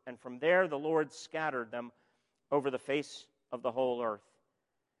earth. And from there the Lord scattered them over the face of the whole earth.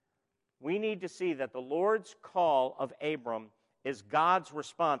 We need to see that the Lord's call of Abram is God's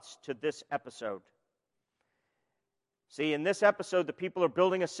response to this episode. See, in this episode, the people are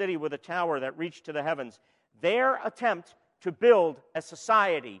building a city with a tower that reached to the heavens. Their attempt to build a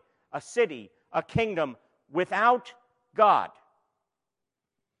society, a city, a kingdom without God.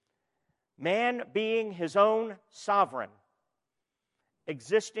 Man being his own sovereign,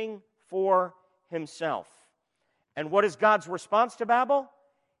 existing for himself. And what is God's response to Babel?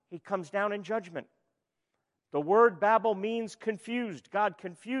 He comes down in judgment. The word Babel means confused. God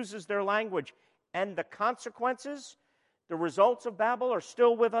confuses their language. And the consequences, the results of Babel are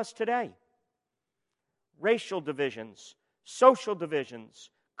still with us today. Racial divisions, social divisions,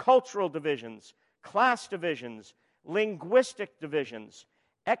 cultural divisions, class divisions, linguistic divisions,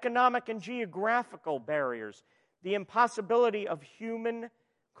 economic and geographical barriers, the impossibility of human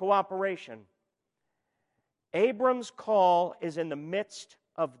cooperation. Abram's call is in the midst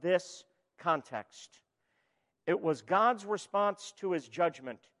of this context. It was God's response to his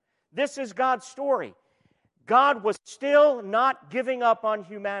judgment. This is God's story. God was still not giving up on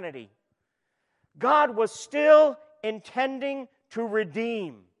humanity. God was still intending to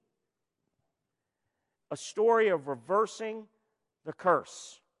redeem. A story of reversing the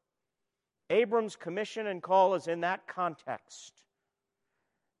curse. Abram's commission and call is in that context.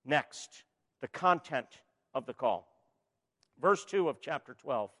 Next, the content of the call. Verse 2 of chapter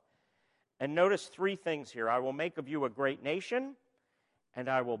 12. And notice three things here. I will make of you a great nation, and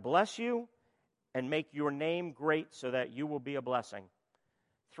I will bless you, and make your name great so that you will be a blessing.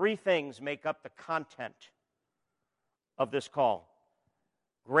 Three things make up the content of this call.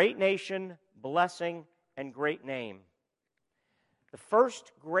 Great nation, blessing, and great name. The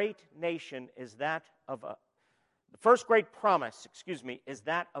first great nation is that of a The first great promise, is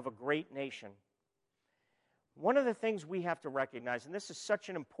that of a great nation. One of the things we have to recognize, and this is such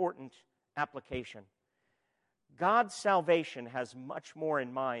an important application, God's salvation has much more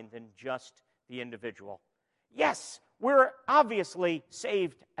in mind than just the individual. Yes, we're obviously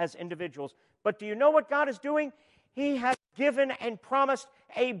saved as individuals, but do you know what God is doing? He has given and promised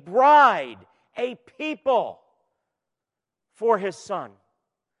a bride, a people for His Son.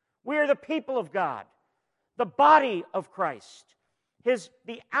 We are the people of God, the body of Christ,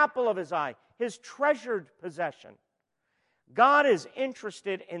 the apple of His eye, His treasured possession. God is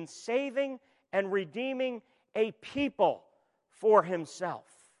interested in saving and redeeming a people for Himself,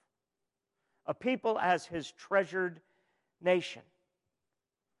 a people as His treasured nation.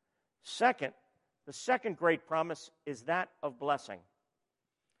 Second, the second great promise is that of blessing.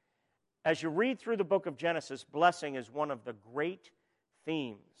 As you read through the book of Genesis, blessing is one of the great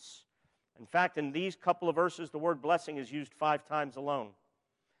themes. In fact, in these couple of verses, the word blessing is used 5 times alone.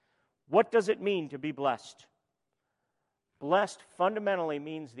 What does it mean to be blessed? Blessed fundamentally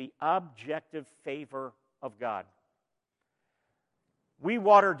means the objective favor of God. We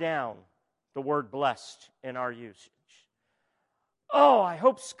water down the word blessed in our usage. Oh, I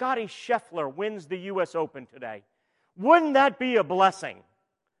hope Scotty Scheffler wins the U.S. Open today. Wouldn't that be a blessing?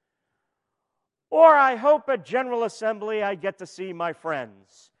 Or I hope at General Assembly I get to see my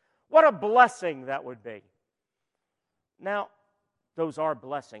friends. What a blessing that would be. Now, those are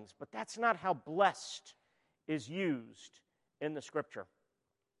blessings, but that's not how blessed is used in the Scripture.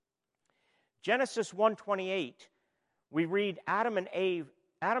 Genesis 1:28, we read Adam and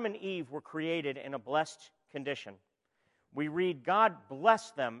Eve were created in a blessed condition. We read, God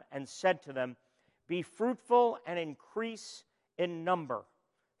blessed them and said to them, be fruitful and increase in number.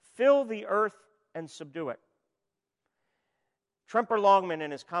 Fill the earth and subdue it. Tremper Longman,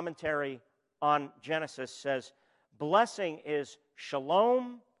 in his commentary on Genesis, says, blessing is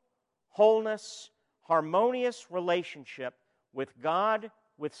shalom, wholeness, harmonious relationship with God,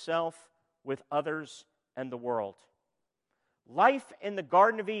 with self, with others, and the world. Life in the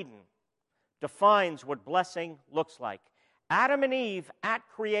Garden of Eden defines what blessing looks like. Adam and Eve at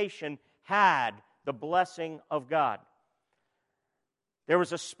creation had the blessing of God. There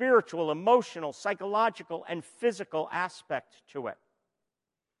was a spiritual, emotional, psychological, and physical aspect to it.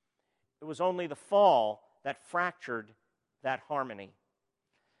 It was only the fall that fractured that harmony.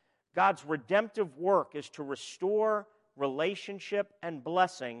 God's redemptive work is to restore relationship and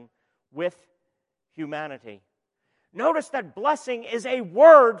blessing with humanity. Notice that blessing is a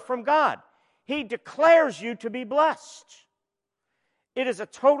word from God. He declares you to be blessed. It is a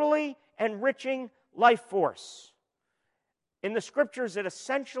totally enriching life force. In the Scriptures, it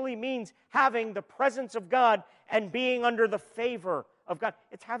essentially means having the presence of God and being under the favor of God.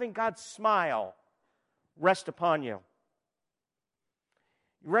 It's having God's smile rest upon you.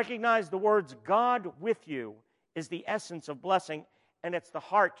 You recognize the words, God with you, is the essence of blessing, and it's the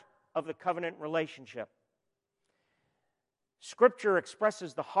heart of the covenant relationship. Scripture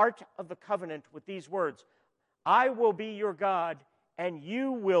expresses the heart of the covenant with these words, I will be your God, and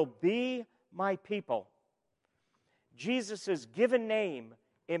you will be my people. Jesus' given name,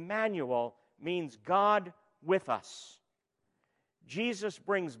 Emmanuel, means God with us. Jesus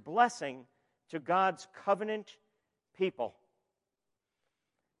brings blessing to God's covenant people.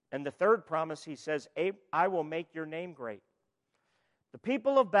 And the third promise, he says, I will make your name great. The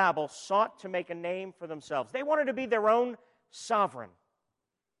people of Babel sought to make a name for themselves. They wanted to be their own sovereign.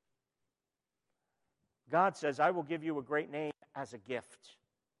 God says, I will give you a great name as a gift.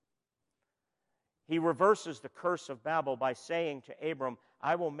 He reverses the curse of Babel by saying to Abram,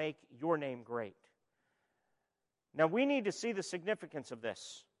 I will make your name great. Now, we need to see the significance of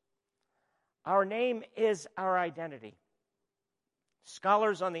this. Our name is our identity.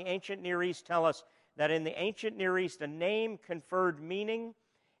 Scholars on the ancient Near East tell us that in the ancient Near East, a name conferred meaning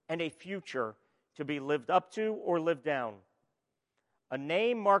and a future to be lived up to or lived down. A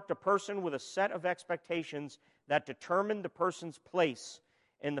name marked a person with a set of expectations that determined the person's place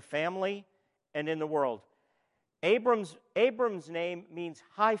in the family and in the world. Abram's name means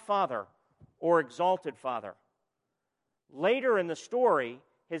high father or exalted father. Later in the story,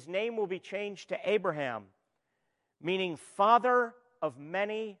 his name will be changed to Abraham, meaning father of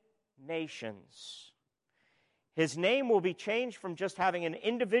many nations. His name will be changed from just having an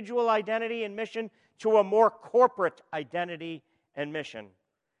individual identity and mission to a more corporate identity and mission.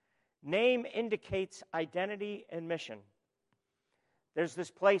 Name indicates identity and mission. There's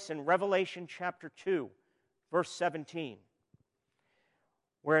this place in Revelation chapter 2, verse 17,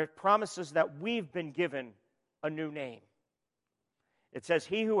 where it promises that we've been given a new name. It says,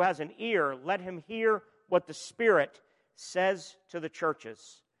 "He who has an ear, let him hear what the Spirit says to the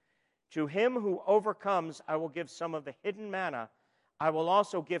churches. To him who overcomes, I will give some of the hidden manna. I will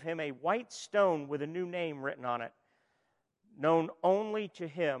also give him a white stone with a new name written on it, known only to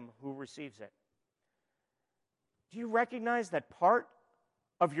him who receives it." Do you recognize that part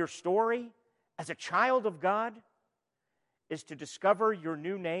of your story as a child of God is to discover your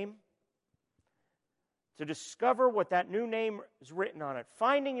new name? To discover what that new name is written on it.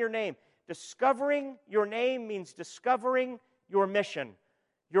 Finding your name. Discovering your name means discovering your mission,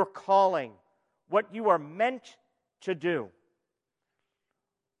 your calling, what you are meant to do.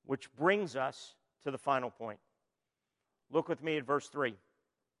 Which brings us to the final point. Look with me at verse 3.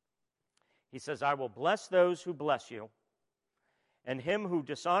 He says, "I will bless those who bless you, and him who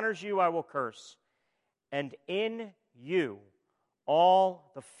dishonors you I will curse, and in you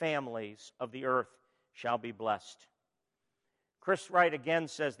all the families of the earth shall be blessed." Chris Wright again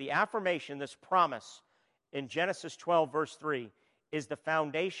says the affirmation, this promise in Genesis 12, verse 3, is the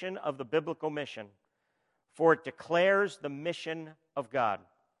foundation of the biblical mission, for it declares the mission of God.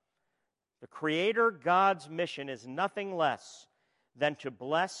 The Creator God's mission is nothing less than to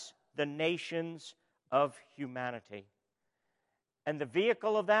bless the nations of humanity. And the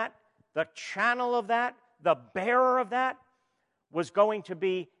vehicle of that, the channel of that, the bearer of that, was going to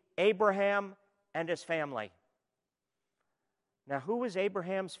be Abraham and his family. Now, who is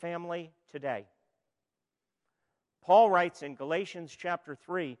Abraham's family today? Paul writes in Galatians chapter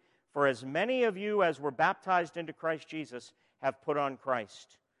 3, "For as many of you as were baptized into Christ Jesus have put on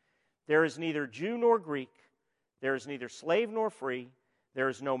Christ. There is neither Jew nor Greek, there is neither slave nor free, there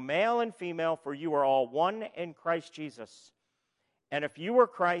is no male and female, for you are all one in Christ Jesus. And if you are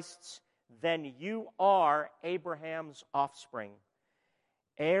Christ's, then you are Abraham's offspring,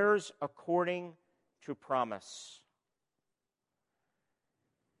 heirs according to promise."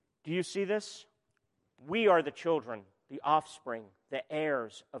 Do you see this? We are the children, the offspring, the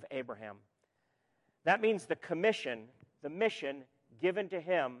heirs of Abraham. That means the commission, the mission given to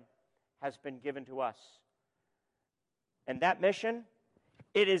him has been given to us. And that mission,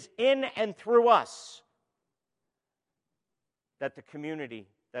 it is in and through us that the community,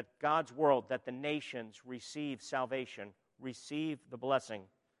 that God's world, that the nations receive salvation, receive the blessing.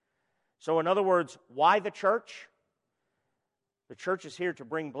 So in other words, why the church? The church is here to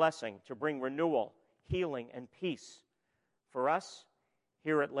bring blessing, to bring renewal, healing, and peace for us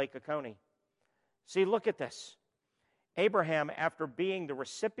here at Lake Oconee. See, look at this. Abraham, after being the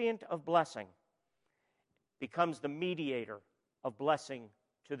recipient of blessing, becomes the mediator of blessing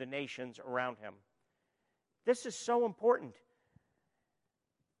to the nations around him. This is so important.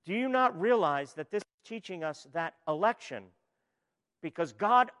 Do you not realize that this is teaching us that election? Because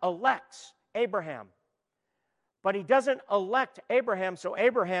God elects Abraham. But he doesn't elect Abraham so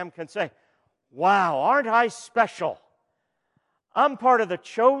Abraham can say, "Wow, aren't I special? I'm part of the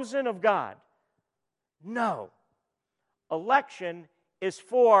chosen of God." No. Election is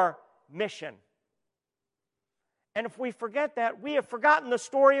for mission. And if we forget that, we have forgotten the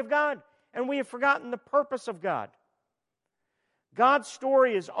story of God, and we have forgotten the purpose of God. God's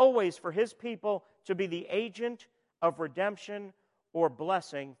story is always for his people to be the agent of redemption or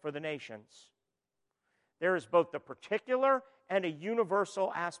blessing for the nations. There is both the particular and a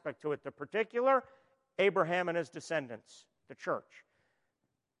universal aspect to it. The particular, Abraham and his descendants, the church.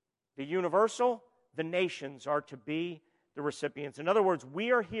 The universal, the nations are to be the recipients. In other words,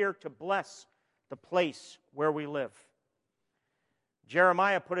 we are here to bless the place where we live.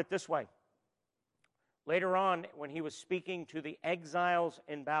 Jeremiah put it this way. Later on, when he was speaking to the exiles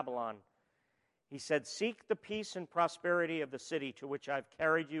in Babylon, he said, "Seek the peace and prosperity of the city to which I've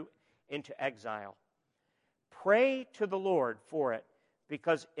carried you into exile. pray to the Lord for it,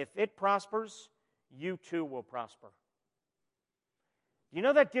 because if it prospers, you too will prosper. You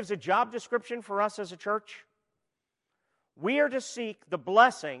know that gives a job description for us as a church? We are to seek the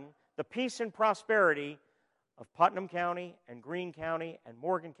blessing, the peace and prosperity of Putnam County and Greene County and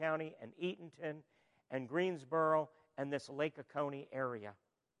Morgan County and Eatonton and Greensboro and this Lake Oconee area.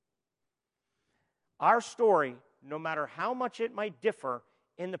 Our story, no matter how much it might differ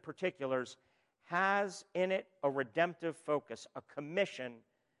in the particulars, has in it a redemptive focus, a commission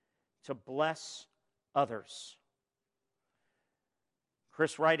to bless others.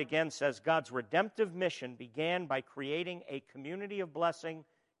 Chris Wright again says, God's redemptive mission began by creating a community of blessing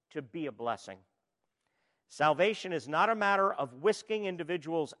to be a blessing. Salvation is not a matter of whisking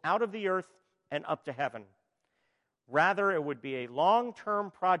individuals out of the earth and up to heaven. Rather, it would be a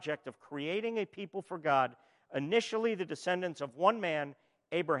long-term project of creating a people for God, initially the descendants of one man,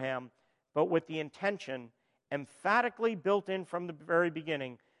 Abraham, but with the intention, emphatically built in from the very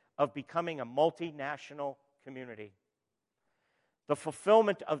beginning, of becoming a multinational community. The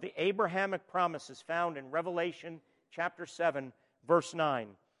fulfillment of the Abrahamic promise is found in Revelation chapter 7, verse 9,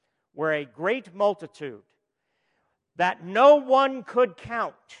 where a great multitude that no one could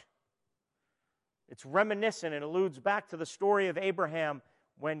count. It's reminiscent and alludes back to the story of Abraham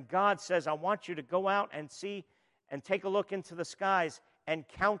when God says, I want you to go out and see and take a look into the skies and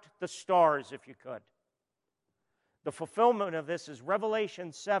count the stars if you could. The fulfillment of this is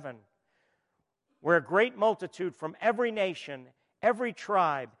Revelation 7, where a great multitude from every nation, every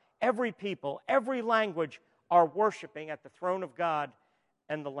tribe, every people, every language are worshiping at the throne of God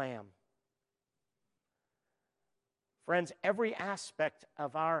and the Lamb. Friends, every aspect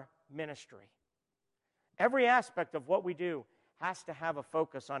of our ministry, every aspect of what we do has to have a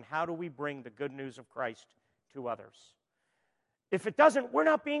focus on how do we bring the good news of Christ to others. If it doesn't, we're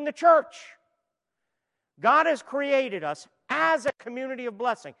not being the church. God has created us as a community of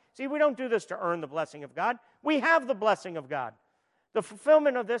blessing. See, we don't do this to earn the blessing of God. We have the blessing of God. The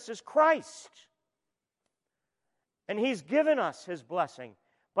fulfillment of this is Christ. And He's given us His blessing.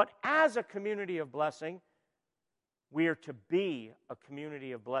 But as a community of blessing, we are to be a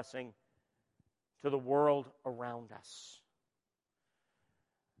community of blessing to the world around us.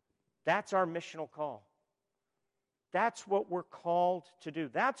 That's our missional call. That's what we're called to do.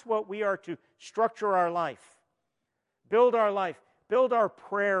 That's what we are to structure our life, build our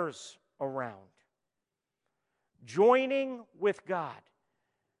prayers around. Joining with God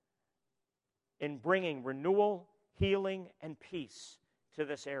in bringing renewal, healing, and peace to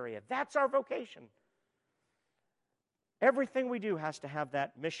this area. That's our vocation. Everything we do has to have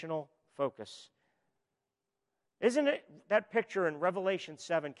that missional focus. Isn't it that picture in Revelation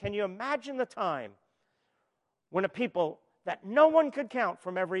 7? Can you imagine the time when a people that no one could count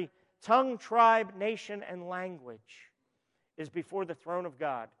from every tongue, tribe, nation, and language is before the throne of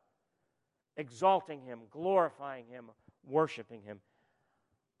God, exalting Him, glorifying Him, worshiping Him?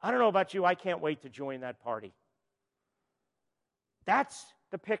 I don't know about you, I can't wait to join that party. That's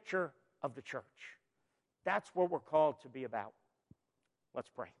the picture of the church. That's what we're called to be about. Let's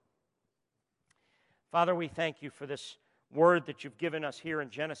pray. Father, we thank You for this word that You've given us here in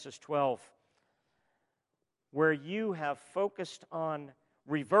Genesis 12, where You have focused on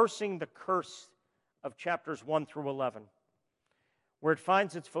reversing the curse of chapters 1 through 11, where it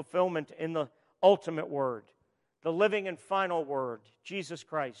finds its fulfillment in the ultimate word, the living and final word, Jesus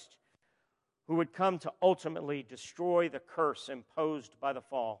Christ, who would come to ultimately destroy the curse imposed by the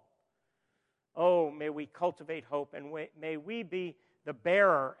fall. Oh, may we cultivate hope, and may we be the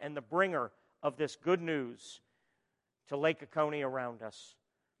bearer and the bringer of this good news to Lake Oconee around us.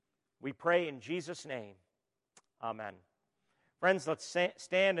 We pray in Jesus' name. Amen. Friends, let's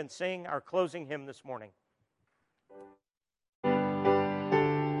stand and sing our closing hymn this morning.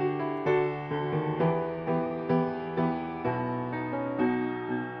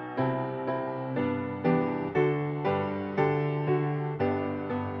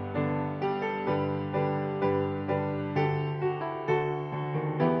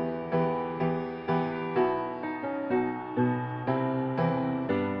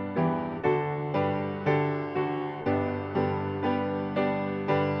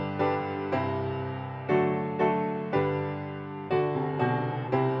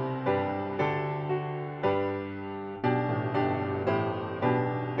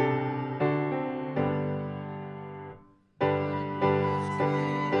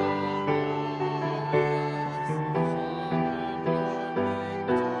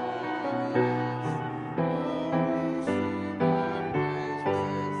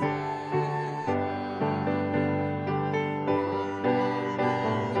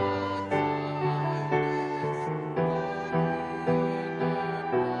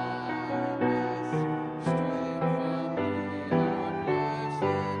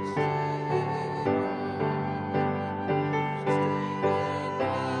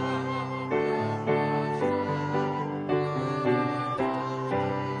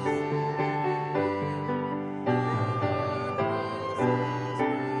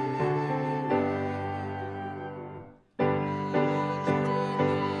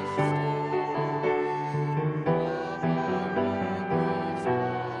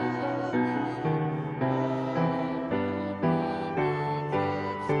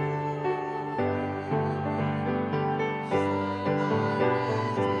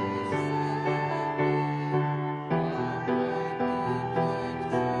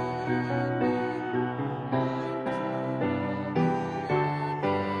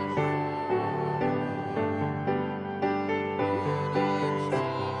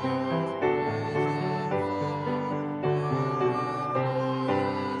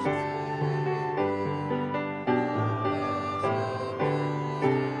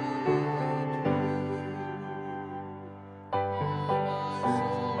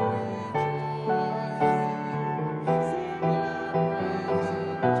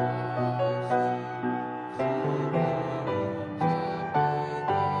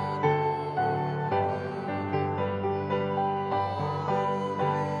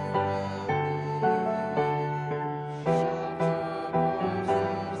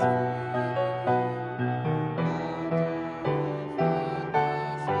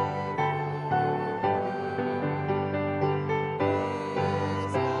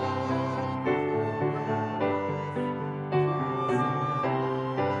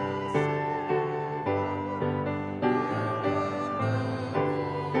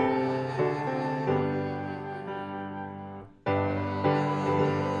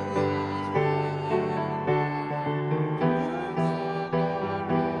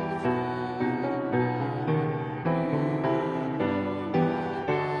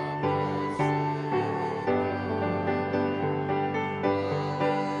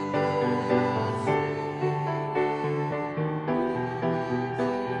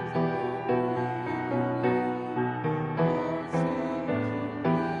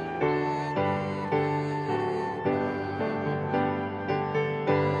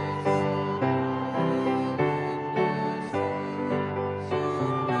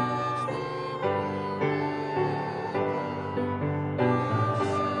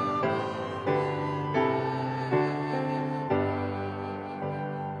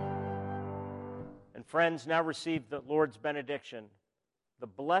 Friends, now receive the Lord's benediction, the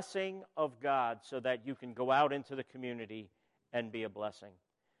blessing of God, so that you can go out into the community and be a blessing.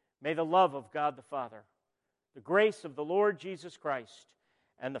 May the love of God the Father, the grace of the Lord Jesus Christ,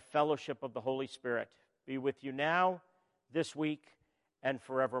 and the fellowship of the Holy Spirit be with you now, this week, and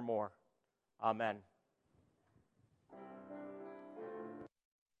forevermore. Amen.